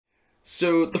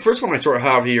So the first one I sort of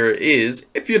have here is,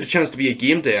 if you had a chance to be a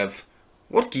game dev,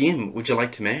 what game would you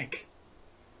like to make?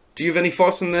 Do you have any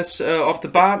thoughts on this off the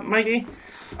bat, Mikey?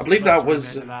 I believe that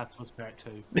was... The Last of Us Part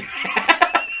 2.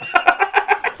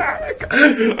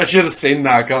 I should have seen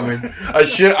that coming. I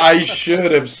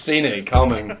should have seen it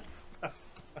coming.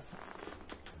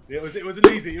 It was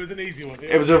an easy one.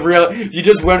 It was a real. You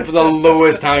just went for the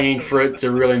lowest hanging fruit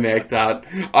to really make that.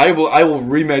 I will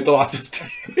remake The Last of Us 2.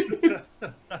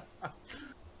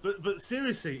 But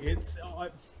seriously, it's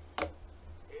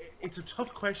a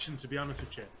tough question, to be honest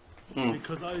with you,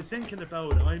 because I was thinking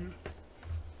about it. I'm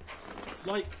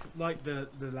like the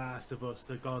Last of Us,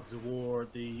 the Gods of War,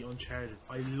 the Uncharted.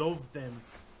 I love them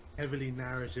heavily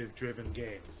narrative driven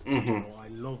games. Mm-hmm. You know, I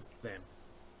love them.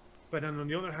 But then on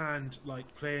the other hand,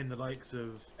 like playing the likes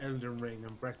of Elden Ring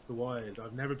and Breath of the Wild,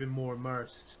 I've never been more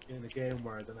immersed in a game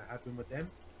world than I have been with them.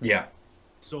 Yeah.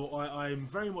 So I'm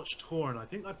very much torn. I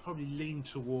think I'd probably lean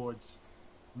towards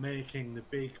making the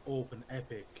big open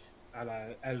epic a la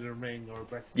Elden Ring or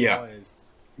Breath of the Wild.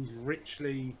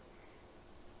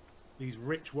 These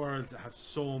rich worlds that have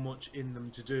so much in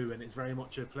them to do, and it's very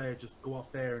much a player just go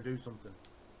off there and do something.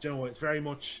 Do you know, it's very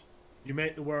much you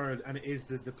make the world and it is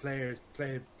the player's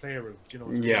playroom. Do you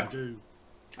know? Yeah.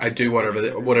 I do whatever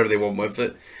they want with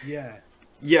it. Yeah.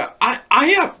 Yeah.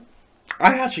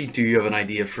 I actually do have an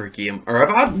idea for a game, or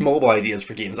I've had multiple ideas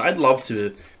for games. I'd love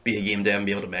to be a game dev and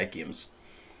be able to make games.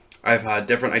 I've had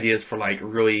different ideas for like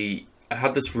really. I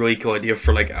had this really cool idea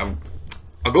for like I'll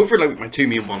go for like my two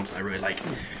main ones I really like.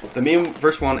 The main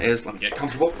first one is, let me get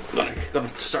comfortable. Gotta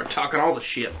start talking all the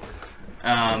shit.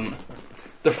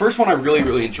 The first one I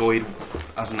really enjoyed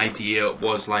as an idea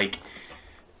was like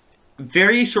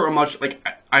very sort of much like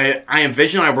I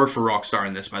envision I work for Rockstar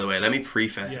in this, by the way. Let me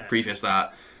preface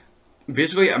that.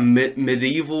 Basically a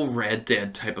medieval Red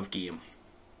Dead type of game.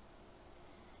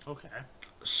 Okay.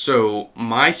 So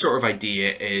my sort of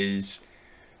idea is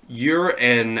you're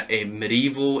in a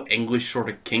medieval English sort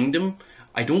of kingdom.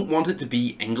 I don't want it to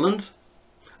be England.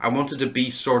 I want it to be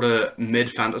sort of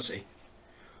mid-fantasy. Okay.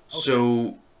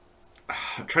 So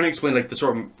I'm trying to explain like the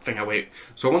sort of thing I wait.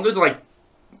 So I wanted to like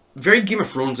very Game of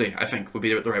Thronesy, I think would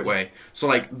be the right way. So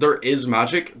like there is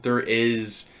magic, there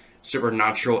is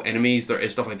supernatural enemies, there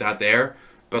is stuff like that there,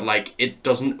 but like it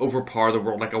doesn't overpower the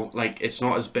world. Like it's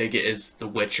not as big as The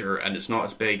Witcher, and it's not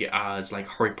as big as like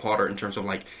Harry Potter in terms of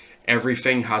like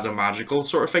everything has a magical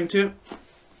sort of thing to it.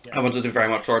 Yeah. I wanted to very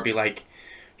much sort of be like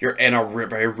you're in a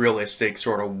very realistic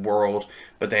sort of world,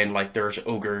 but then like there's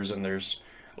ogres and there's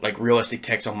like realistic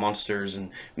takes on monsters,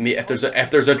 and if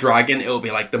there's a dragon, it'll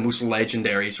be like the most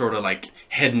legendary sort of like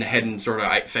hidden sort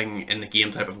of thing in the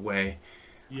game type of way.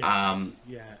 Yes.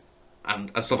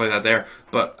 And stuff like that there.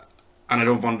 And I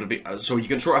don't want it to be so you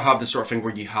can sort of have this sort of thing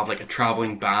where you have like a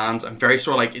traveling band. I'm very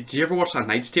sort of like, do you ever watch that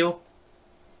Knight's Tale?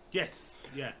 Yes.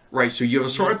 Yeah. Right, so you have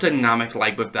a sort of dynamic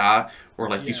like with that, where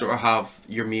like you sort of have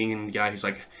your main guy who's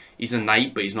like he's a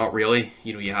knight, but he's not really.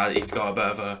 You know, he's got a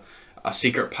bit of a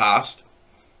secret past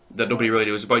that nobody really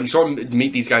knows about. And you sort of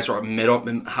meet these guys sort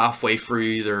of halfway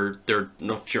through their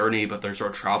not journey, but their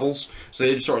sort of travels. So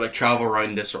they just sort of like travel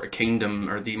around this sort of kingdom,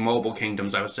 or the multiple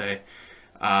kingdoms, I would say,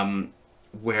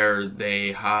 where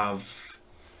they have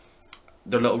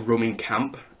their little roaming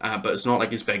camp, but it's not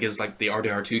like as big as like the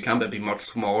RDR2 camp. It'd be much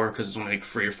smaller because it's only like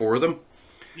 3 or 4 of them.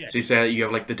 Yeah. So you say you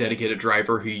have like the dedicated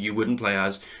driver who you wouldn't play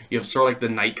as. You have sort of like the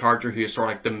knight character who is sort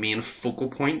of like the main focal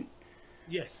point.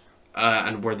 Yes.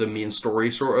 And where the main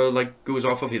story sort of like goes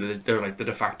off of. They're like the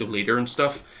de facto leader and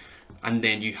stuff. And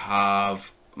then you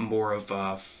have more of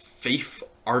a thief,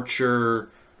 archer,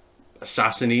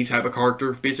 assassin-y type of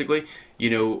character, basically. You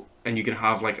know, and you can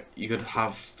have like, you could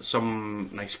have some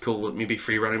nice cool maybe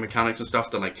free running mechanics and stuff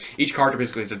that like, each character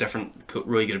basically has a different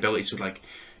really good ability. So like,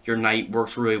 your knight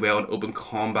works really well in open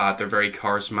combat. They're very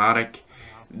charismatic.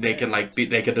 They can like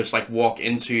they could just like walk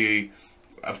into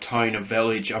a town, a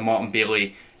village, a motte and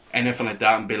bailey, anything like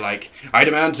that, and be like, I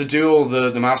demand to duel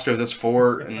the master of this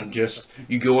fort, and just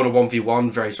you go in a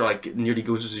 1v1, very sort of like nearly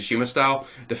Ghost of Tsushima style,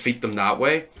 defeat them that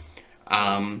way.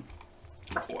 And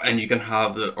you can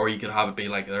have you could have it be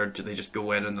like they just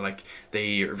go in and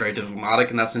they are very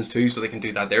diplomatic in that sense too, so they can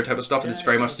do that their type of stuff, and it's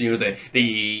very much, you know,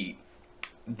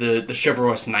 the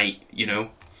chivalrous knight, you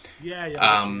know.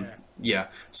 Yeah.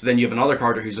 So then you have another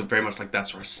character who's very much like that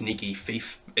sort of sneaky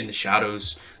thief in the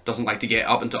shadows, doesn't like to get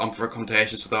up into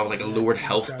confrontations, so they'll have like a lowered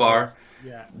health bar.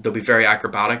 Yeah. They'll be very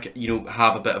acrobatic, you know,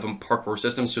 have a bit of a parkour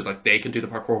system, so like they can do the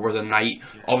parkour, where the knight,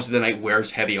 obviously the knight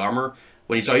wears heavy armor.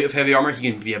 When he's out of heavy armor, he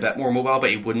can be a bit more mobile, but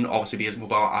he wouldn't obviously be as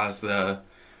mobile as the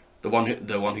the one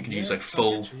who can use like Yes,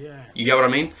 full. yeah. You get what I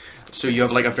mean? So you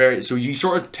have like so you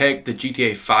sort of take the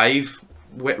GTA 5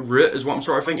 route is what I'm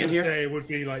sort of thinking here. Say it would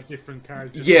be like different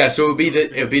characters. Yeah, so it would be the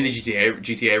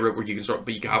GTA route where you can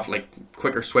but you can have like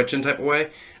quicker switching type of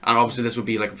way, and obviously this would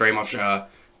be like very much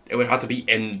it would have to be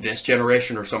in this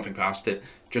generation or something past it,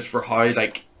 just for how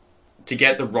like to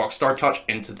get the Rockstar touch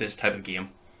into this type of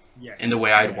game, Yes. in the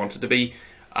way I'd want it to be.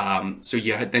 So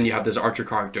then you have this Archer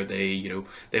character. They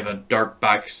they have a dark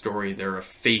backstory. They're a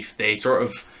thief.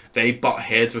 They butt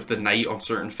heads with the Knight on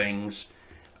certain things.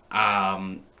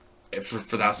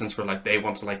 For that sense, where like they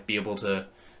want to like be able to,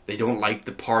 they don't like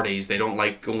the parties, they don't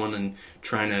like going and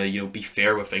trying to be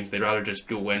fair with things. They'd rather just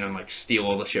go in and like steal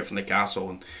all the shit from the castle,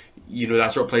 and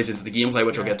that sort of plays into the gameplay,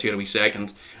 which I'll get to in a wee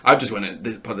second. I've just went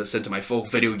and put this into my full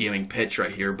video gaming pitch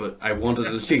right here, but I wanted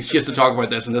an excuse to talk about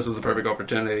this, and this is the perfect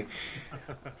opportunity.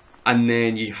 And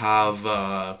then you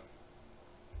have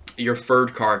your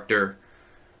third character,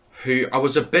 who I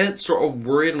was a bit sort of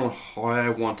worried on how I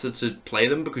wanted to play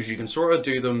them, because you can sort of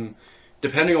do them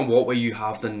depending on what way you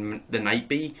have the Knight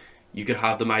be. You could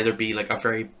have them either be like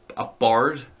a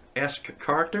bard-esque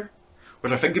character,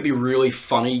 which I think could be really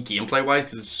funny gameplay wise,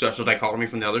 because it's such a dichotomy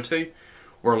from the other two,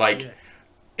 where like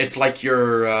it's like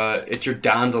it's your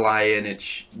dandelion,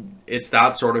 it's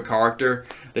that sort of character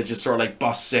that just sort of like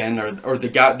busts in, or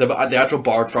the actual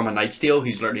bard from A Knight's Tale,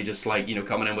 who's literally just like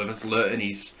coming in with his loot, and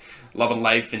he's loving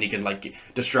life, and he can like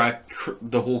distract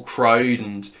the whole crowd,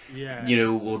 and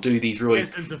will do these really.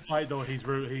 Gets into fight though, he's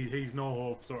no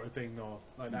hope sort of thing though.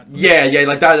 Like that's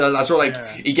like that. That's sort of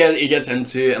like he gets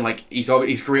into it, and like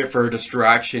he's great for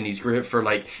distraction. He's great for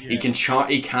like he can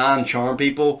charm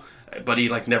people, but he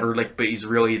like never like. But he's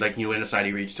really like in a side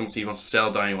he reaches. He wants to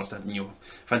settle down. He wants to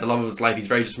find the love of his life. He's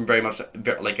very much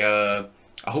like a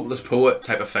hopeless poet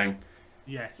type of thing.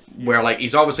 Yes. Where like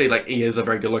he's obviously like he is a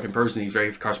very good looking person. He's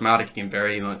very charismatic.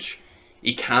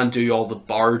 He can do all the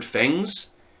bard things.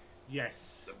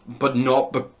 Yes. But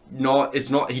it's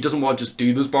not. He doesn't want to just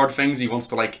do those bard things. He wants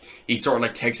to he sort of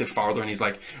like takes it farther, and he's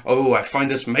like, oh, I find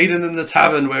this maiden in the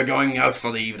tavern. We're going out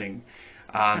for the evening.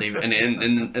 And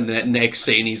in the next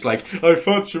scene, he's like, I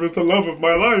thought she was the love of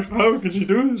my life. How could she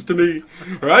do this to me?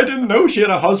 Or I didn't know she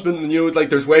had a husband. And like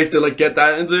there's ways to like get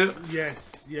that into it.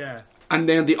 Yes. Yeah. And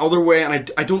then the other way,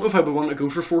 and I don't know if I would want to go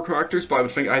for 4 characters, but I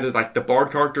would think either like the bard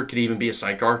character could even be a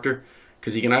side character,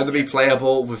 because he can either be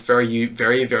playable with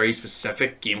very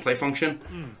specific gameplay function,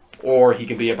 or he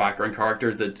can be a background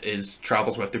character that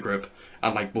travels with the group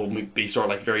and like will be sort of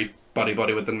like very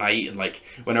buddy with the Knight, and like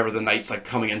whenever the Knight's like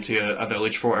coming into a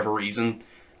village for whatever reason,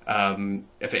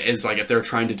 if they're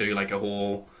trying to do like a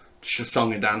whole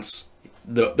song and dance.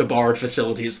 The bard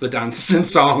facilitates the dance and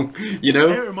song, It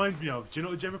reminds me of. Do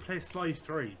you ever play Sly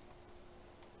 3?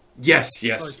 Yes.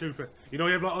 Sly 2, you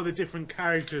have like all the different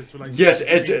characters for like. Yes,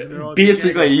 it's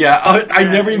basically I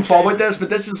never even thought about this,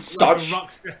 but this is such.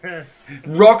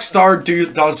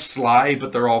 Rockstar does Sly,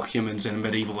 but they're all humans in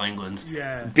medieval England.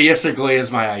 Yeah. Basically, is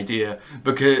my idea,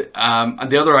 because and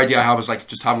the other idea I have is like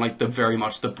just having like the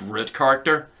brute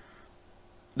character.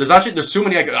 There's so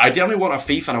many. I definitely want a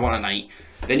thief and I want a knight.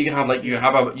 Then you can have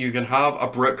a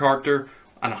brute character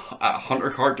and a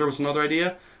hunter character was another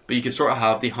idea, but you could sort of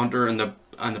have the hunter and the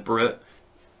brute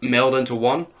meld into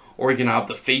one, or you can have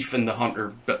the thief and the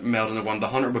hunter but meld into one. The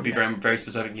hunter would be very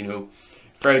specific,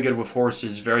 very good with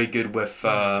horses, very good with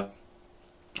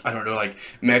like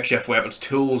makeshift weapons,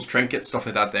 tools, trinkets, stuff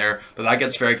like that there. But that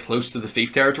gets very close to the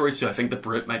thief territory, so I think the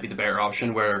brute might be the better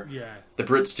option, where the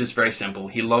brute's just very simple.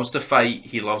 He loves to fight,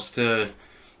 he loves to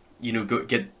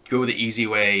go the easy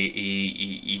way.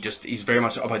 He's very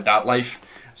much about that life.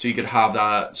 So you could have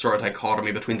that sort of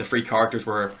dichotomy between the 3 characters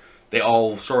where they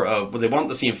all they want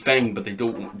the same thing, but they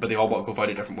don't. But they all want to go about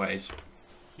it different ways.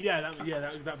 That'd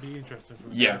be interesting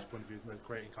from a point of view,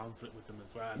 creating conflict with them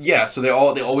as well. Yeah, so they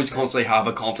always constantly have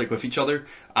a conflict with each other,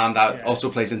 and that also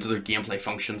plays into their gameplay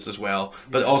functions as well.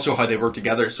 But also how they work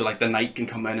together. So like the Knight can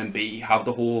come in and have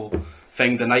the whole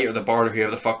thing. The Knight or the Bard or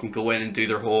whoever the fuck can go in and do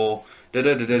their whole. I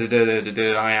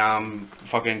am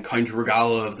fucking Count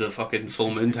Regala of the fucking full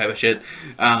moon type of shit,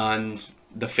 and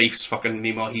the thief's fucking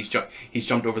meanwhile he's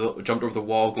jumped over the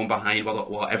wall, going behind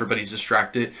while everybody's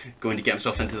distracted, going to get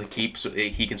himself into the keep so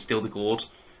he can steal the gold,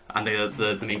 and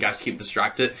the main guys keep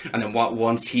distracted. And then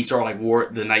once he sort of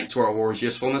like the Knight sort of wore his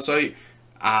usefulness out,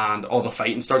 and all the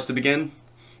fighting starts to begin.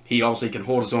 He obviously can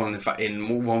hold his own in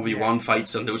 1v1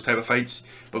 fights and those type of fights.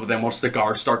 But then once the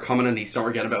guards start coming in, he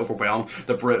starts getting a bit overwhelmed.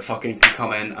 The brute fucking can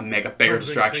come in and make a bigger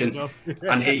distraction.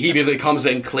 And he basically comes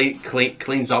in,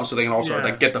 cleans up so they can all sort of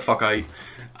like get the fuck out.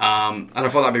 And I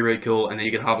thought that'd be really cool. And then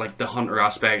you could have like the hunter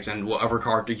aspect, and whatever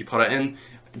character you put it in.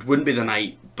 It wouldn't be the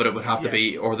Knight, but it would have to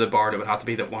be, or the bard, it would have to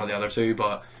be that one of the other two,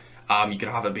 but you could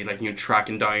have it be like, you know,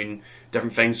 tracking down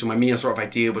different things. So my main sort of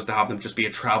idea was to have them just be a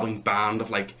traveling band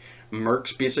of like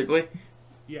mercs, basically.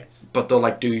 Yes. But they'll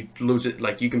like do loads of,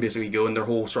 like, you can basically go, and their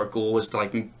whole sort of goal is to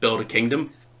like build a kingdom.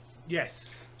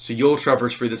 Yes. So you'll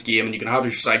traverse through this game, and you can have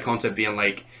your side content being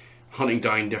like hunting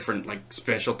down different like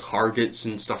special targets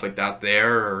and stuff like that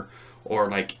there, or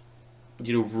like,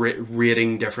 you know,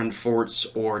 raiding different forts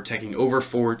or taking over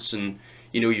forts, and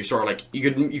you know, you're sort of like, you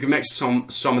could mix some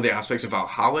of the aspects of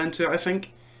Valhalla into it, I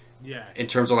think. Yeah. In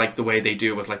terms of like the way they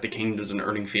do it with like the kingdoms and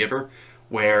earning favor,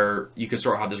 where you could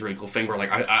sort of have this really cool thing where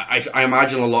like I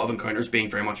imagine a lot of encounters being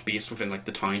very much based within like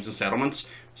the towns and settlements,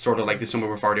 sort of like the similar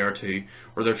with RDR2,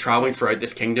 where they're traveling throughout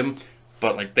this kingdom,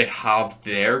 but like they have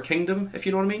their kingdom, if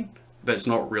you know what I mean. But it's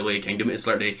not really a kingdom. It's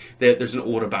literally there's an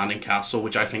old abandoned castle,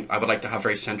 which I think I would like to have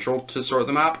very central to sort of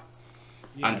the map,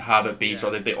 and have it be so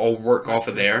that they all work off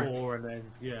of there. And then,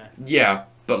 yeah,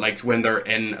 but like when they're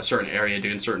in a certain area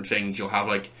doing certain things, you'll have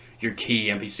like your key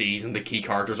NPCs and the key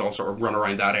characters all sort of run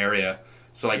around that area.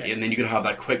 So like, and then you can have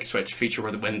that quick switch feature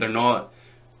where when they're not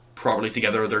properly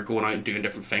together, they're going out and doing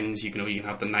different things. You can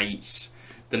have the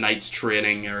knights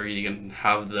training, or you can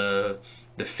have the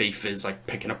thief is like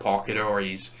picking a pocket, or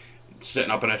he's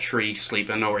sitting up in a tree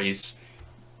sleeping, or he's,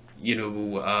 you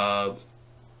know,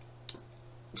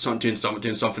 doing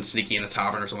something sneaky in a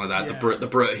tavern or something like that. The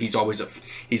Brute, he's always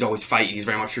fighting. He's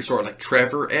very much your sort of like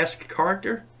Trevor-esque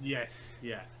character. Yes,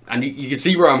 yeah. And you can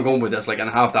see where I'm going with this, like, and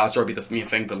have that sort of be the main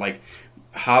thing, but like,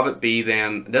 have it be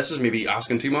then, this is maybe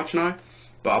asking too much now,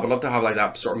 but I would love to have like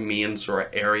that sort of main sort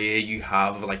of area you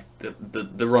have, like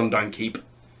the rundown keep.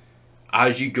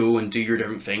 As you go and do your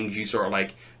different things, you sort of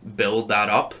like build that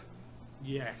up.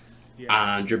 Yes.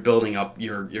 Yeah. And you're building up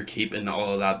your keep and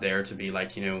all of that there to be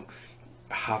like, you know,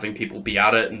 having people be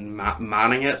at it and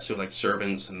manning it, so like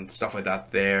servants and stuff like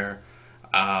that there.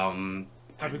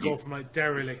 Have it go from like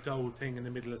derelict old thing in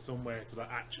the middle of somewhere to like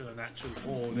an actual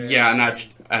whole area. Yeah, an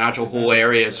actual whole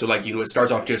area. So like, you know, it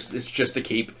starts off it's just a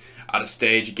keep. At a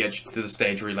stage, you get to the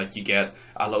stage where like you get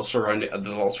the little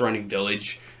surrounding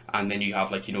village, and then you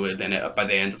have like, you know, then by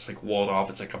the end it's like walled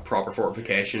off. It's like a proper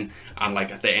fortification, and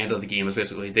like at the end of the game is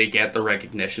basically they get the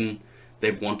recognition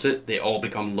they've wanted. They all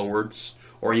become lords,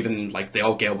 or even like they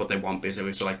all get what they want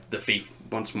basically. So like the thief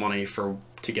wants money to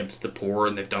give to the poor,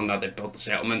 and they've done that. They've built the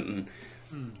settlement and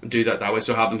do that way.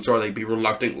 So have them sort of like be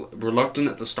reluctant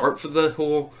at the start for the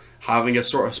whole having a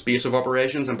sort of space of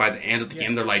operations, and by the end of the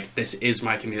game they're like, this is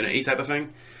my community type of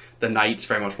thing. The knights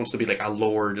very much wants to be like a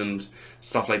lord and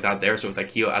stuff like that there. So it's like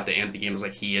he at the end of the game is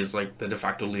like he is like the de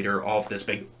facto leader of this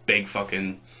big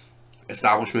fucking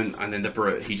establishment, and then the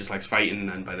Brute, he just likes fighting,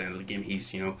 and by the end of the game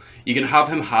he's, you know, you can have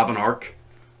him have an arc.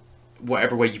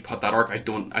 Whatever way you put that arc, I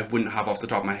wouldn't have off the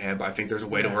top of my head, but I think there's a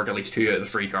way to work at least 2 out of the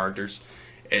 3 characters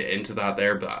into that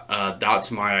there. But that's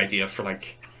my idea for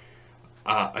like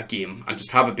a game, and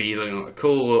just have it be, you know, a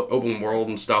cool open world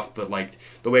and stuff. But like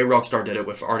the way Rockstar did it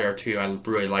with RDR2, I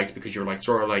really liked, because you're like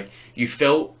sort of like you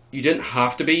didn't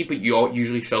have to be, but you all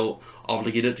usually felt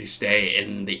obligated to stay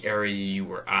in the area you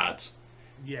were at.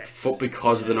 Yes.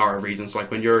 Because of the narrative reasons. Like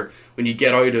when you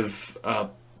get out of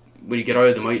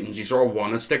the mountains, you sort of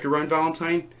want to stick around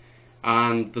Valentine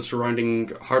and the surrounding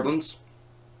heartlands.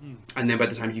 And then by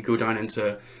the time you go down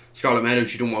into Scarlet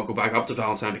Meadows, you don't want to go back up to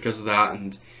Valentine because of that,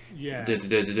 and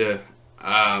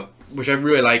which I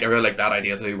really like. I really like that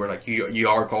idea too, where like you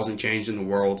are causing change in the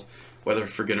world, whether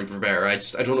for good or for better. I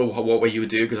don't know what way you would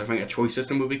do, because I think a choice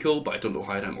system would be cool, but I don't know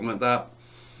how to implement that.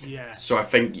 Yeah. So I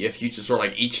think if you just sort of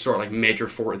like each sort of like major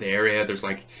fort of the area, there's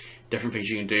like different things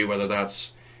you can do, whether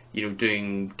that's, you know,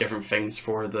 doing different things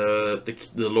for the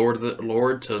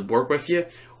Lord to work with you,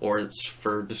 or it's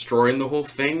for destroying the whole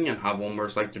thing, and have one where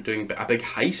it's like they're doing a big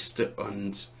heist.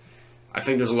 And I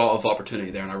think there's a lot of opportunity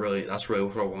there, and that's really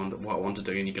what I want to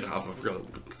do, and you can have a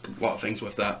lot of things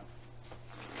with that.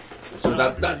 So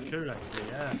that really cool,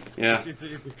 actually, yeah.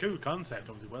 It's a cool concept,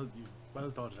 obviously.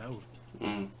 Well thought it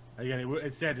out. Again,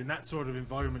 it's said in that sort of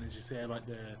environment, as you say, like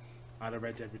the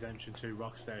Red Dead Redemption 2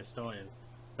 Rockstar style,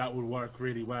 that would work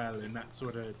really well in that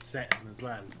sort of setting as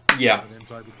well. Yeah. And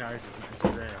inside the characters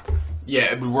and there.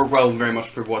 Yeah, it would work well very much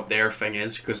for what their thing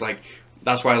is, because like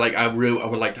that's why like I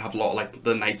would like to have a lot of like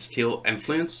the Knight's Tale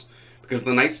influence, because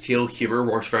the Knight's Tale humor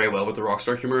works very well with the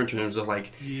Rockstar humor in terms of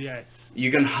like, yes,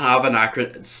 you can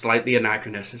have slightly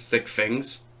anachronistic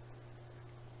things,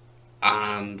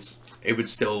 and it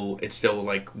still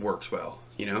like works well,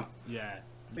 you know. Yeah,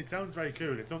 it sounds very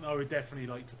cool. It's something I would definitely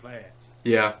like to play it.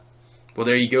 Yeah. Well,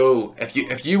 there you go.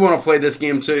 If you want to play this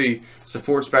game too,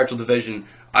 support Spectral Division.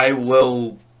 I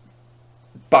will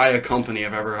buy a company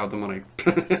if I ever have the money.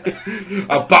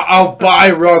 I'll buy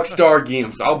Rockstar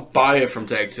Games. I'll buy it from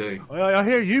Take-Two. I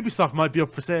hear Ubisoft might be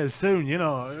up for sale soon, you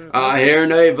know. I hear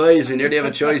now, boys. We nearly have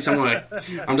a choice.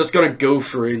 I'm just going to go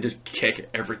through and just kick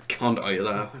every cunt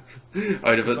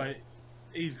out of it. Like,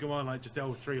 Eve's go on like just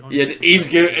over 300.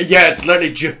 Yeah, it's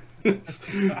literally just...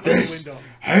 This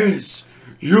is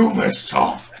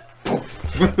Ubisoft.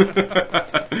 Poof.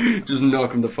 Just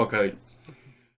knock him the fuck out.